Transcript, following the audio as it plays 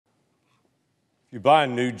If you buy a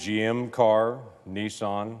new GM car,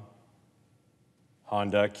 Nissan,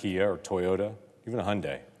 Honda, Kia, or Toyota, even a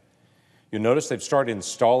Hyundai, you'll notice they've started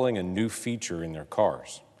installing a new feature in their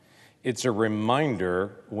cars. It's a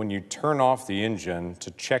reminder when you turn off the engine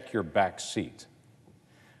to check your back seat.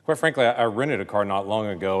 Quite frankly, I rented a car not long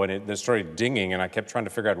ago, and it started dinging, and I kept trying to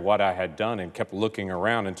figure out what I had done and kept looking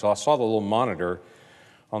around until I saw the little monitor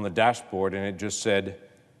on the dashboard, and it just said,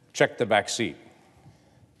 check the back seat,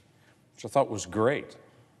 which I thought was great,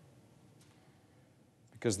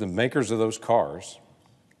 because the makers of those cars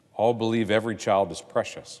all believe every child is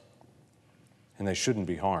precious, and they shouldn't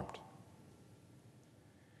be harmed.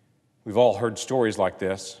 We've all heard stories like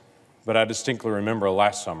this, but I distinctly remember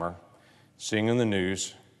last summer seeing in the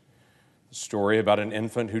news a story about an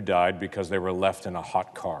infant who died because they were left in a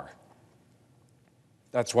hot car.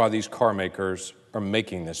 That's why these car makers are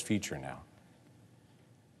making this feature now.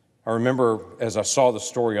 I remember as I saw the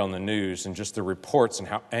story on the news and just the reports and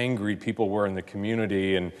how angry people were in the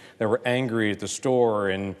community, and they were angry at the store,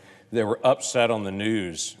 and they were upset on the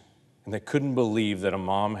news, and they couldn't believe that a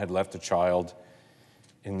mom had left a child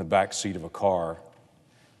in the back seat of a car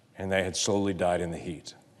and they had slowly died in the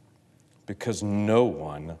heat, because no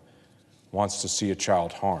one wants to see a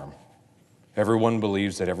child harm. Everyone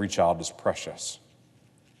believes that every child is precious.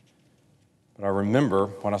 But I remember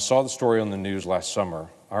when I saw the story on the news last summer,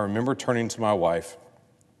 I remember turning to my wife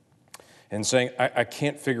and saying, I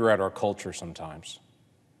can't figure out our culture sometimes.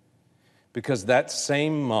 Because that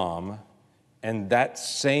same mom and that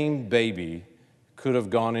same baby could have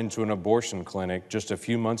gone into an abortion clinic just a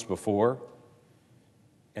few months before,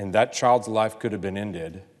 and that child's life could have been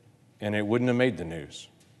ended, and it wouldn't have made the news.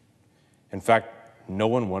 In fact, no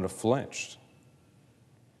one would have flinched.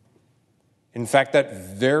 In fact, that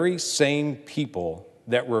very same people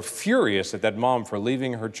that were furious at that mom for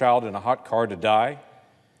leaving her child in a hot car to die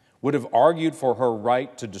would have argued for her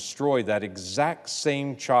right to destroy that exact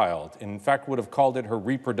same child, and in fact would have called it her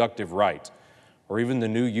reproductive right, or even the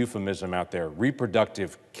new euphemism out there,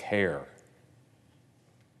 reproductive care.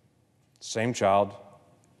 Same child,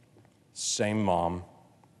 same mom,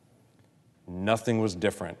 nothing was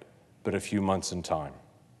different but a few months in time.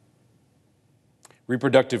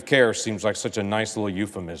 Reproductive care seems like such a nice little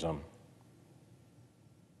euphemism.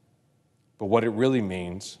 But what it really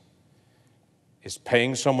means is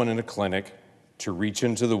paying someone in a clinic to reach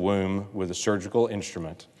into the womb with a surgical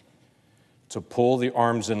instrument to pull the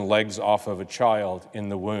arms and legs off of a child in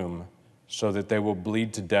the womb so that they will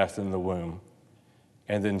bleed to death in the womb,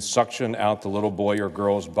 and then suction out the little boy or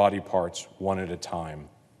girl's body parts one at a time.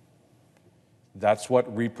 That's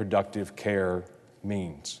what reproductive care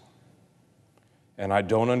means. And I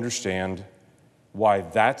don't understand why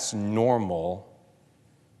that's normal,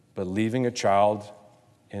 but leaving a child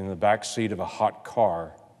in the back seat of a hot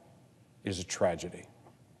car is a tragedy.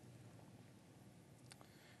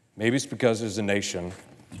 Maybe it's because as a nation,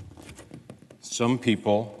 some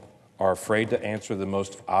people are afraid to answer the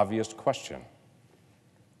most obvious question.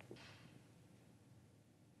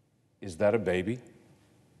 Is that a baby?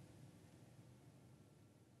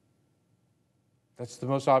 That's the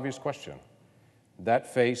most obvious question.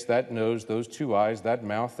 That face, that nose, those two eyes, that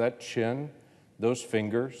mouth, that chin, those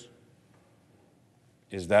fingers,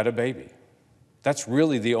 is that a baby? That's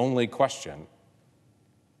really the only question.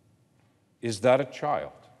 Is that a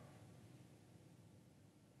child?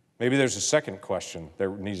 Maybe there's a second question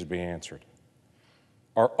that needs to be answered.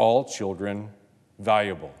 Are all children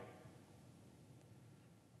valuable?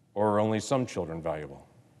 Or are only some children valuable?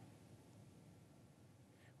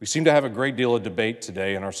 We seem to have a great deal of debate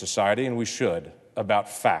today in our society, and we should, about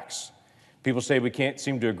facts. People say we can't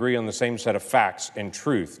seem to agree on the same set of facts and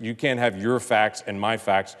truth. You can't have your facts and my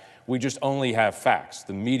facts. We just only have facts.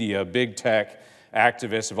 The media, big tech,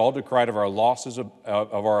 activists have all decried of our losses of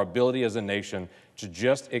our ability as a nation to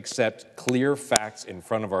just accept clear facts in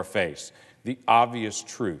front of our face, the obvious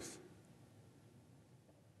truth.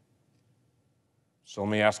 So let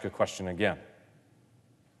me ask a question again.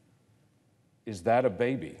 Is that a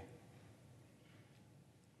baby?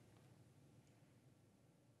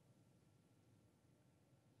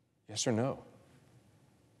 Yes or no?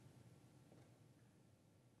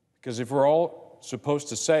 Because if we're all supposed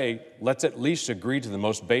to say, let's at least agree to the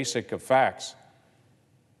most basic of facts,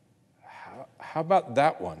 how about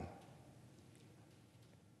that one?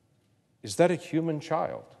 Is that a human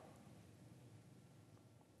child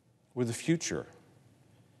with a future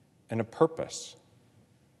and a purpose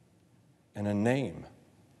and a name?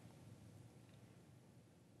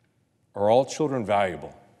 Are all children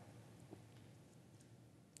valuable,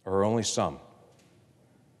 or only some?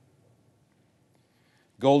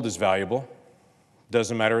 Gold is valuable.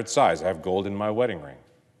 Doesn't matter its size. I have gold in my wedding ring.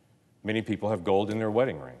 Many people have gold in their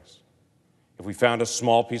wedding rings. If we found a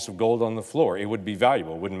small piece of gold on the floor, it would be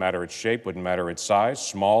valuable. It wouldn't matter its shape, wouldn't matter its size,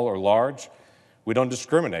 small or large. We don't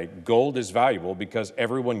discriminate. Gold is valuable because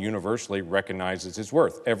everyone universally recognizes its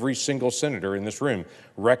worth. Every single senator in this room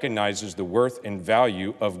recognizes the worth and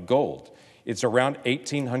value of gold. It's around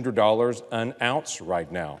 $1,800 an ounce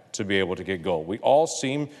right now to be able to get gold. We all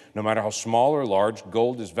seem, no matter how small or large,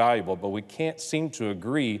 gold is valuable, but we can't seem to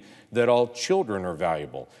agree that all children are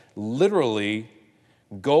valuable. Literally,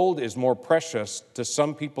 gold is more precious to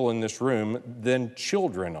some people in this room than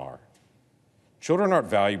children are. Children aren't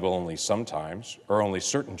valuable only sometimes, or only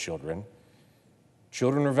certain children.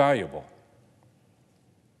 Children are valuable.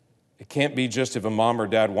 It can't be just if a mom or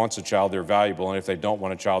dad wants a child, they're valuable, and if they don't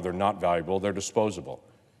want a child, they're not valuable, they're disposable.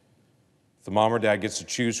 If the mom or dad gets to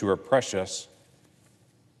choose who are precious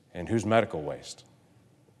and who's medical waste.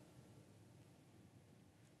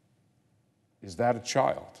 Is that a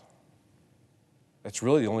child? That's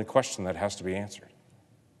really the only question that has to be answered,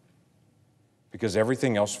 because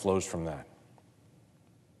everything else flows from that.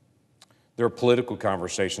 There are political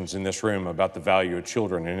conversations in this room about the value of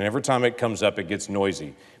children, and every time it comes up, it gets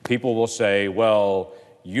noisy. People will say, well,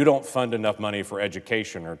 you don't fund enough money for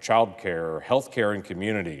education or child care or health care in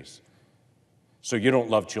communities, so you don't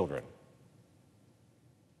love children.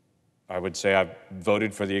 I would say I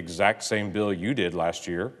voted for the exact same bill you did last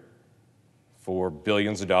year for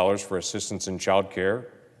billions of dollars for assistance in child care,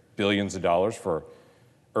 billions of dollars for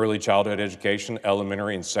early childhood education,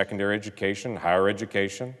 elementary and secondary education, higher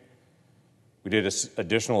education. We did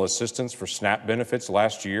additional assistance for SNAP benefits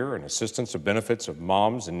last year and assistance of benefits of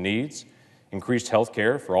moms in needs, increased health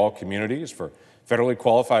care for all communities, for federally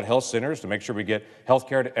qualified health centers to make sure we get health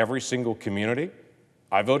care to every single community.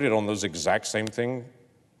 I voted on those exact same thing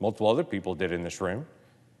multiple other people did in this room.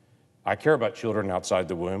 I care about children outside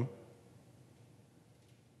the womb.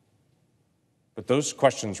 But those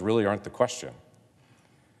questions really aren't the question.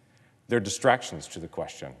 They're distractions to the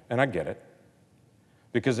question, and I get it.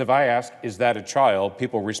 Because if I ask, is that a child,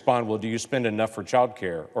 people respond, well, do you spend enough for child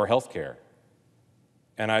care or health care?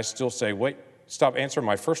 And I still say, wait, stop answering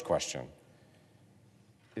my first question.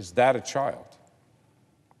 Is that a child?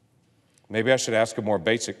 Maybe I should ask a more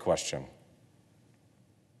basic question.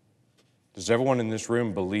 Does everyone in this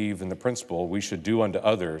room believe in the principle we should do unto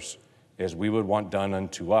others as we would want done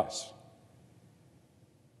unto us?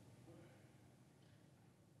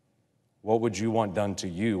 What would you want done to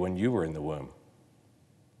you when you were in the womb?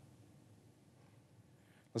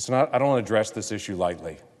 Listen, I don't address this issue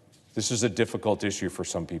lightly. This is a difficult issue for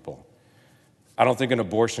some people. I don't think an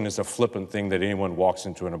abortion is a flippant thing that anyone walks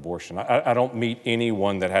into an abortion. I don't meet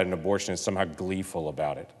anyone that had an abortion and is somehow gleeful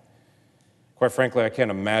about it. Quite frankly, I can't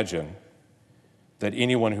imagine that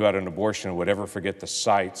anyone who had an abortion would ever forget the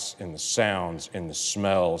sights and the sounds and the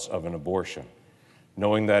smells of an abortion,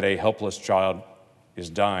 knowing that a helpless child is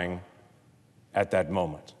dying at that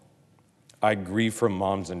moment. I grieve for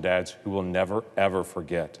moms and dads who will never, ever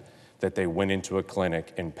forget that they went into a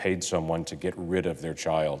clinic and paid someone to get rid of their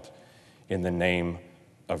child in the name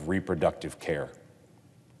of reproductive care.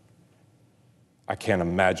 I can't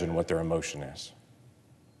imagine what their emotion is.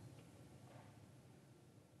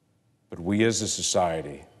 But we as a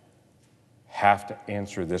society have to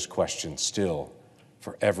answer this question still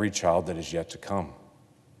for every child that is yet to come.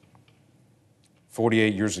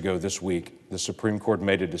 48 years ago this week, the Supreme Court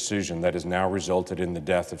made a decision that has now resulted in the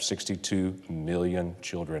death of 62 million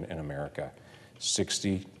children in America.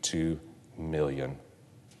 62 million.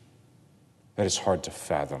 That is hard to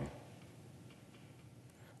fathom.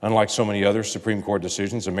 Unlike so many other Supreme Court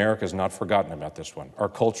decisions, America has not forgotten about this one. Our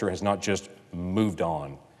culture has not just moved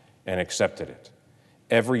on and accepted it.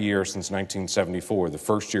 Every year since 1974, the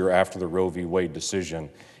first year after the Roe v. Wade decision,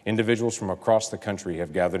 individuals from across the country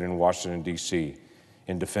have gathered in Washington, D.C.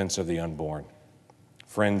 in defense of the unborn.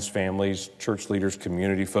 Friends, families, church leaders,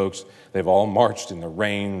 community folks, they've all marched in the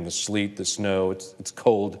rain, the sleet, the snow. It's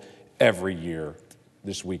cold every year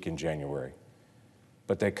this week in January.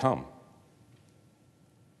 But they come.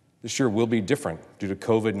 This year will be different due to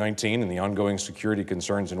COVID-19 and the ongoing security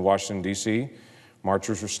concerns in Washington, D.C.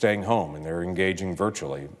 Marchers are staying home and they're engaging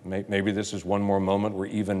virtually. Maybe this is one more moment where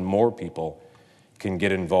even more people can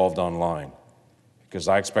get involved online, because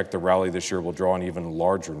I expect the rally this year will draw an even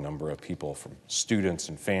larger number of people, from students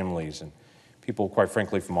and families and people, quite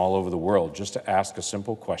frankly, from all over the world, just to ask a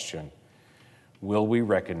simple question: will we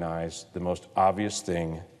recognize the most obvious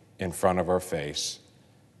thing in front of our face?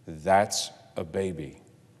 That's a baby.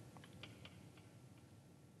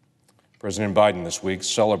 President Biden this week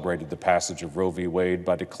celebrated the passage of Roe v. Wade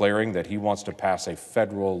by declaring that he wants to pass a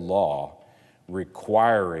federal law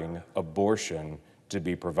requiring abortion to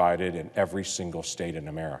be provided in every single state in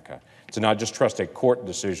America. To not just trust a court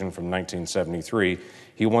decision from 1973,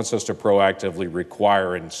 he wants us to proactively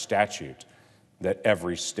require in statute that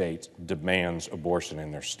every state demands abortion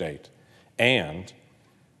in their state, and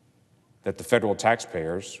that the federal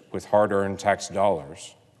taxpayers, with hard-earned tax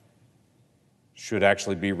dollars, should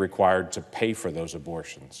actually be required to pay for those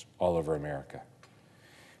abortions all over America.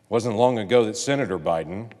 It wasn't long ago that Senator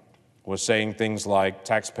Biden was saying things like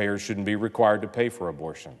taxpayers shouldn't be required to pay for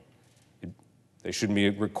abortion. They shouldn't be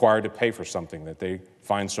required to pay for something that they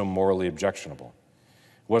find so morally objectionable.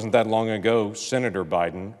 It wasn't that long ago Senator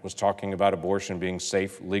Biden was talking about abortion being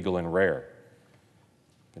safe, legal, and rare.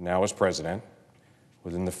 But now as president,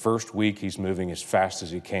 within the first week, he's moving as fast as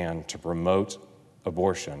he can to promote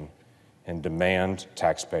abortion and demand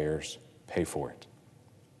taxpayers pay for it.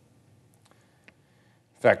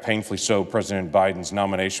 In fact, painfully so, President Biden's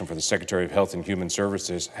nomination for the Secretary of Health and Human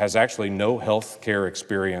Services has actually no health care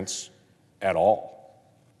experience at all.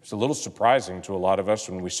 It's a little surprising to a lot of us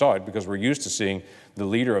when we saw it, because we're used to seeing the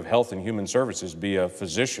leader of Health and Human Services be a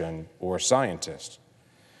physician or a scientist,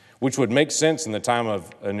 which would make sense in the time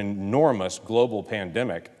of an enormous global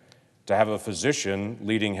pandemic to have a physician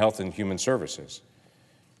leading Health and Human Services.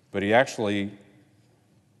 But he actually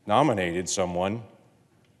nominated someone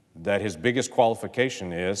that his biggest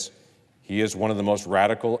qualification is he is one of the most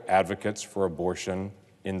radical advocates for abortion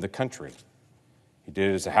in the country. He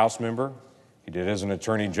did it as a House member, he did it as an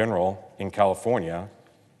Attorney General in California,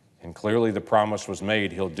 and clearly the promise was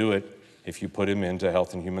made he'll do it if you put him into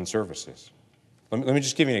Health and Human Services. Let me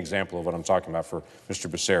just give you an example of what I'm talking about for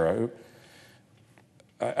Mr. Becerra.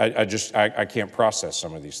 I can't process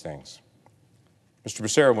some of these things. Mr.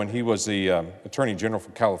 Becerra, when he was the Attorney General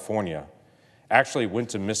for California, actually went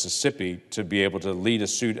to Mississippi to be able to lead a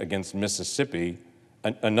suit against Mississippi,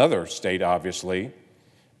 another state, obviously,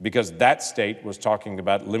 because that state was talking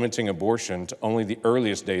about limiting abortion to only the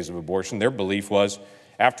earliest days of abortion. Their belief was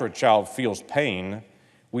after a child feels pain,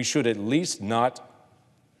 we should at least not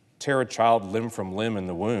tear a child limb from limb in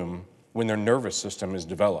the womb when their nervous system is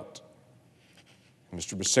developed.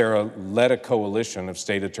 Mr. Becerra led a coalition of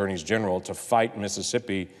state attorneys general to fight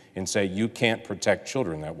Mississippi and say, you can't protect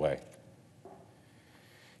children that way.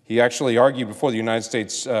 He actually argued before the United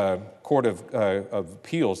States Court of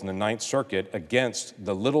Appeals in the Ninth Circuit against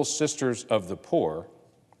the Little Sisters of the Poor,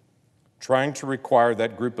 trying to require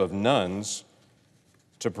that group of nuns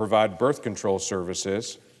to provide birth control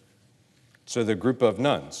services to the group of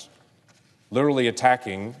nuns, literally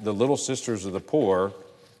attacking the Little Sisters of the Poor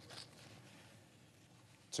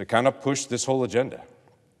to kind of push this whole agenda.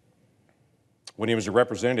 When he was a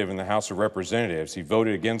representative in the House of Representatives, he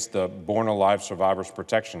voted against the Born Alive Survivors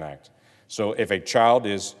Protection Act. So if a child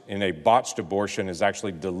is in a botched abortion is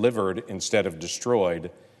actually delivered instead of destroyed,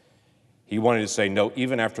 he wanted to say, no,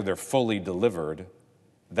 even after they're fully delivered,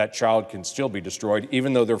 that child can still be destroyed,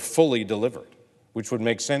 even though they're fully delivered, which would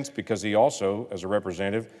make sense because he also, as a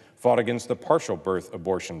representative, fought against the partial birth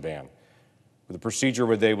abortion ban. The procedure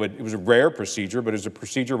where they would, it was a rare procedure, but it was a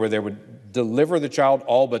procedure where they would deliver the child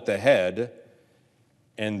all but the head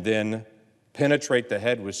and then penetrate the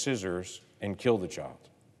head with scissors and kill the child.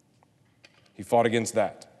 He fought against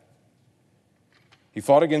that. He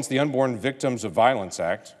fought against the Unborn Victims of Violence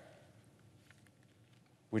Act,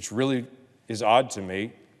 which really is odd to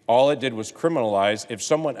me. All it did was criminalize if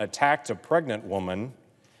someone attacked a pregnant woman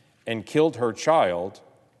and killed her child,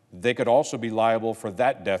 they could also be liable for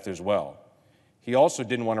that death as well. He also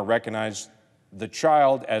didn't want to recognize the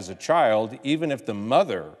child as a child, even if the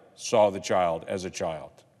mother saw the child as a child.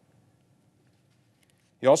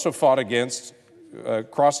 He also fought against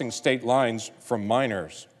crossing state lines from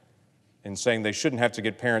minors and saying they shouldn't have to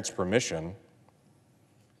get parents' permission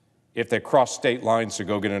if they cross state lines to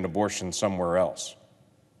go get an abortion somewhere else.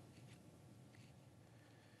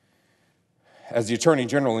 As the Attorney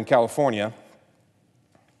General in California,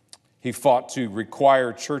 he fought to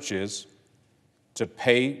require churches to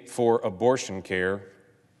pay for abortion care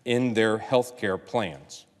in their health care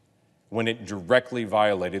plans when it directly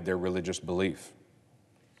violated their religious belief.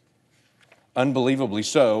 Unbelievably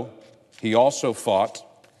so, he also fought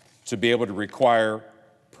to be able to require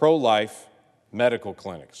pro-life medical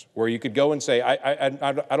clinics where you could go and say, I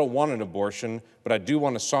don't want an abortion, but I do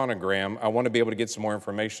want a sonogram. I want to be able to get some more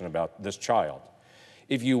information about this child.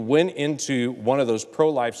 If you went into one of those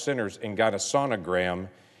pro-life centers and got a sonogram,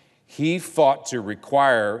 he fought to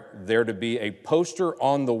require there to be a poster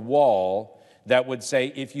on the wall that would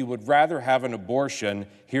say, if you would rather have an abortion,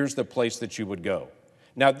 here's the place that you would go.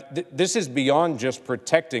 Now, this is beyond just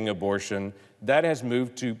protecting abortion. That has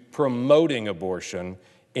moved to promoting abortion,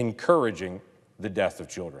 encouraging the death of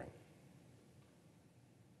children.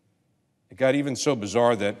 It got even so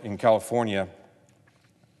bizarre that in California,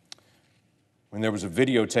 when there was a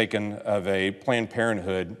video taken of a Planned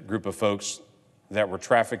Parenthood group of folks that were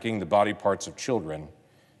trafficking the body parts of children,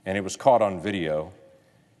 and it was caught on video,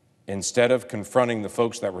 instead of confronting the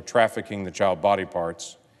folks that were trafficking the child body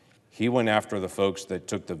parts, he went after the folks that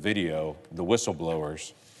took the video, the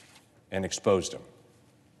whistleblowers, and exposed them.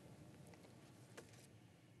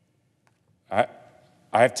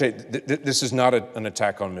 I have to, this is not an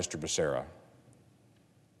attack on Mr. Becerra.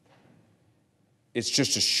 It's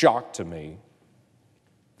just a shock to me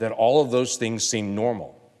that all of those things seem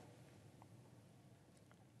normal.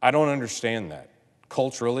 I don't understand that.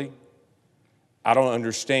 Culturally, I don't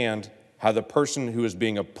understand how the person who is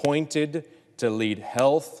being appointed to lead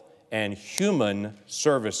health and human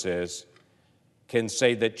services can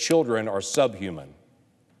say that children are subhuman.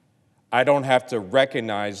 I don't have to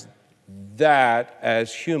recognize that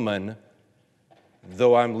as human,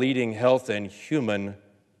 though I'm leading health and human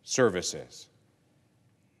services.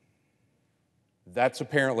 That's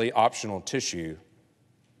apparently optional tissue,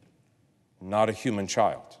 not a human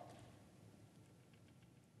child.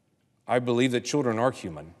 I believe that children are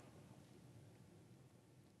human.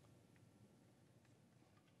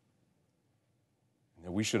 And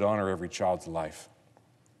that we should honor every child's life.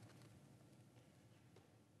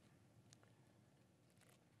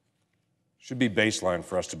 Should be baseline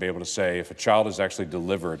for us to be able to say if a child is actually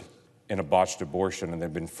delivered in a botched abortion and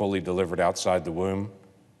they've been fully delivered outside the womb,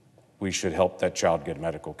 we should help that child get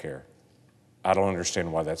medical care. I don't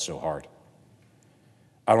understand why that's so hard.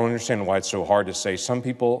 I don't understand why it's so hard to say some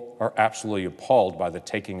people are absolutely appalled by the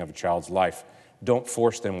taking of a child's life. Don't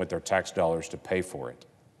force them with their tax dollars to pay for it.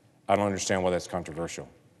 I don't understand why that's controversial.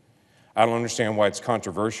 I don't understand why it's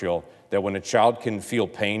controversial that when a child can feel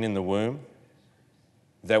pain in the womb,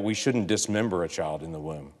 that we shouldn't dismember a child in the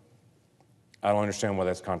womb. I don't understand why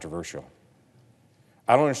that's controversial.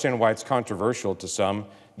 I don't understand why it's controversial to some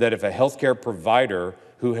that if a healthcare provider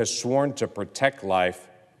who has sworn to protect life,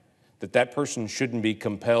 that person shouldn't be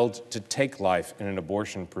compelled to take life in an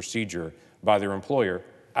abortion procedure by their employer.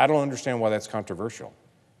 I don't understand why that's controversial.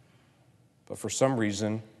 But for some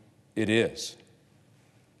reason, it is.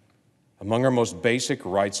 Among our most basic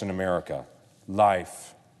rights in America,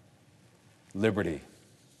 life, liberty,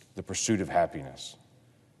 the pursuit of happiness.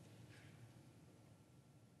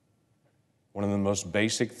 One of the most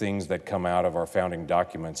basic things that come out of our founding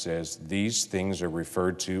documents is these things are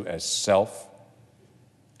referred to as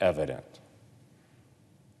self-evident.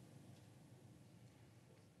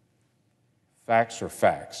 Facts are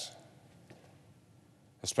facts,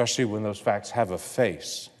 especially when those facts have a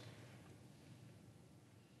face.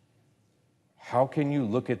 How can you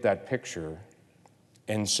look at that picture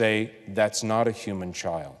and say, that's not a human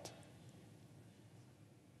child?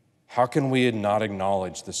 How can we not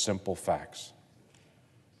acknowledge the simple facts?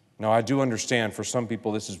 Now, I do understand for some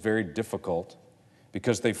people this is very difficult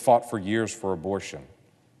because they fought for years for abortion,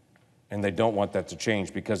 and they don't want that to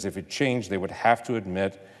change because if it changed, they would have to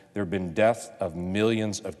admit there have been deaths of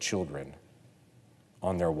millions of children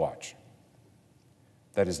on their watch.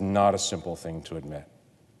 That is not a simple thing to admit.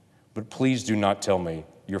 But please do not tell me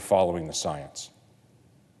you're following the science.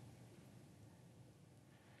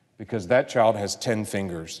 Because that child has 10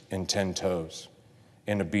 fingers and 10 toes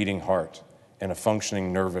and a beating heart and a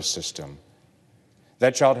functioning nervous system.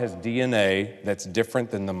 That child has DNA that's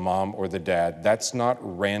different than the mom or the dad. That's not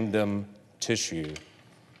random tissue.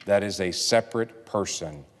 That is a separate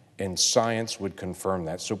person, and science would confirm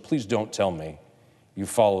that. So please don't tell me you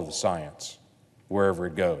follow the science wherever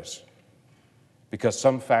it goes, because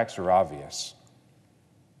some facts are obvious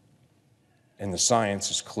and the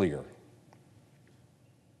science is clear.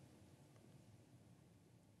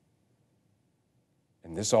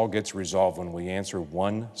 And this all gets resolved when we answer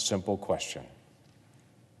one simple question.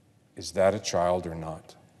 Is that a child or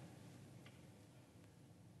not?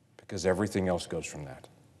 Because everything else goes from that.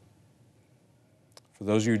 For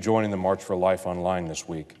those of you joining the March for Life online this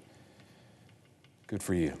week, good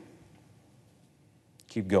for you.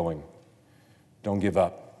 Keep going. Don't give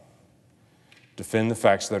up. Defend the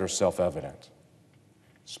facts that are self-evident.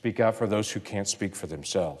 Speak out for those who can't speak for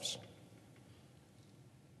themselves.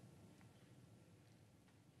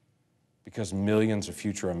 Because millions of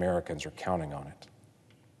future Americans are counting on it.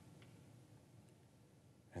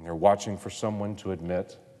 And they're watching for someone to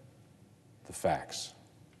admit the facts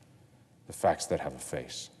that have a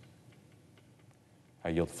face. I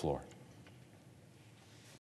yield the floor.